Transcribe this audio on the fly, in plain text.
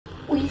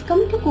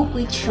welcome to Cook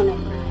with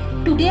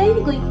Sonali. Today I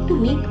am going to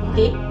make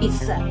bread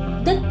pizza.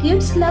 The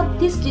kids love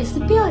this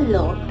recipe a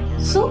lot.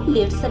 So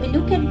let's have a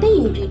look at the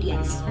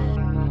ingredients.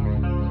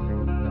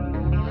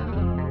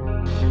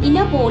 In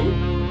a bowl,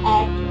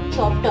 add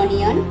chopped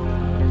onion,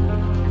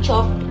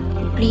 chopped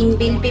green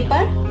bell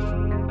pepper,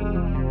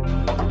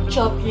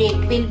 chopped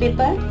red bell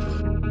pepper,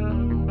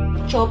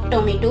 chopped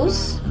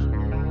tomatoes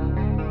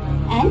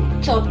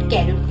and chopped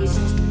carrot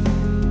pieces.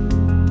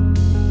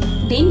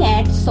 Then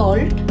add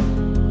salt,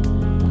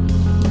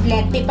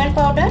 black pepper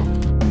powder,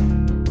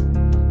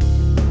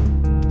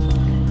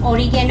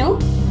 oregano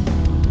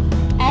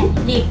and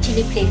red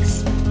chili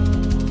flakes.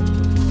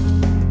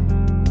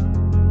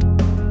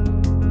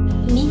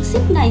 Mix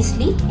it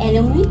nicely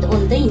along with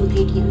all the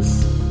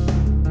ingredients.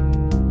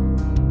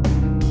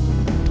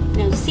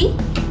 Now see,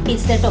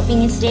 pizza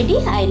topping is ready.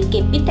 I will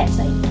keep it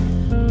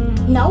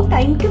aside. Now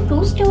time to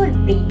toast our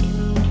bread.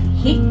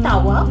 Heat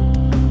tawa.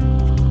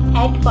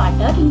 Add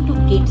butter into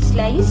bread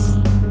slice.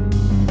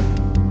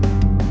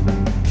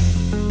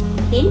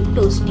 Then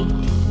toast it.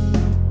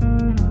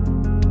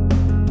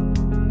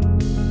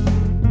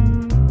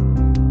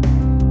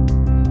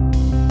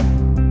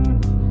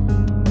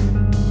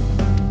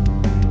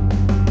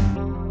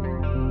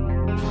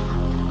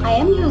 I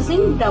am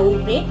using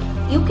brown bread.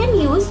 You can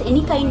use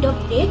any kind of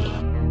bread.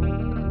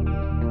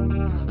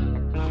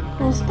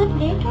 Toast the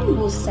bread on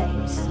both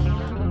sides.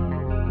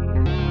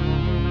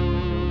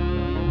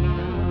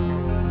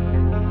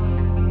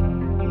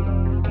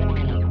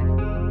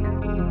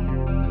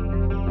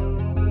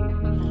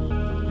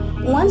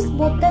 Once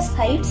both the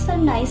sides are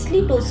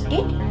nicely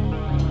toasted,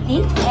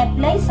 then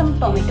apply some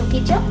tomato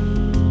ketchup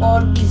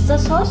or pizza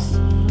sauce.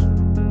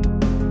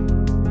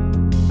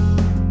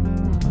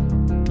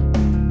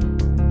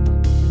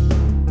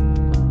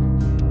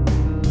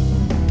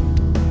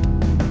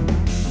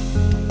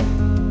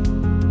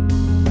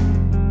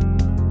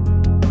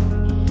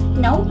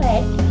 Now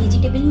add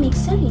vegetable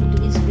mixture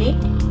into this bread.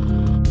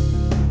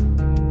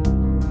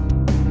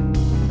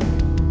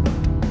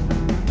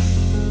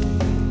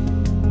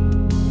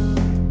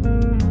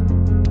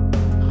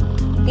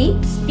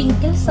 Then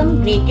sprinkle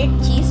some grated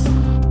cheese.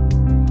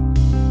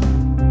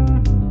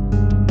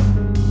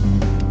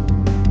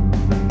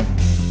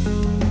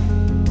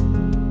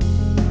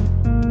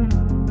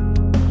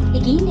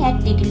 Again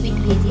add little bit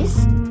veggies.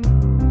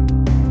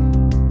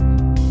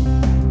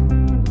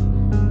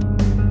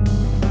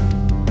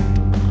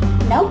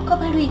 Now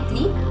cover with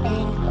lid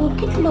and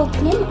cook it low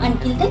flame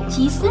until the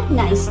cheese are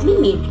nicely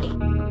melted.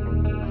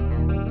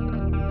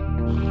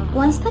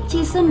 Once the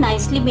cheese are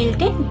nicely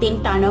melted,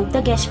 then turn off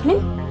the gas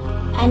flame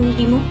and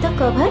remove the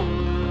cover.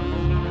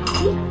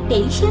 See,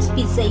 delicious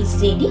pizza is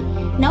ready.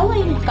 Now I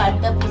will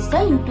cut the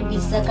pizza into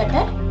pizza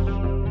cutter.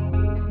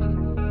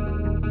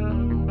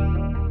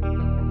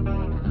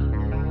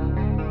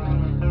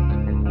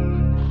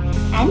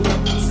 And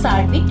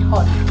serve it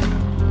hot.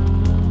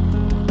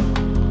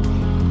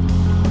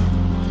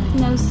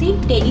 Now see,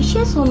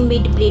 delicious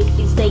homemade bread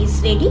pizza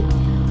is ready.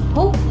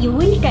 Hope you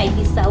will try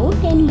this out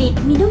and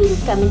let me know in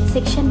the comment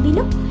section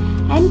below.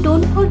 And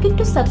don't forget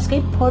to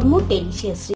subscribe for more delicious recipes.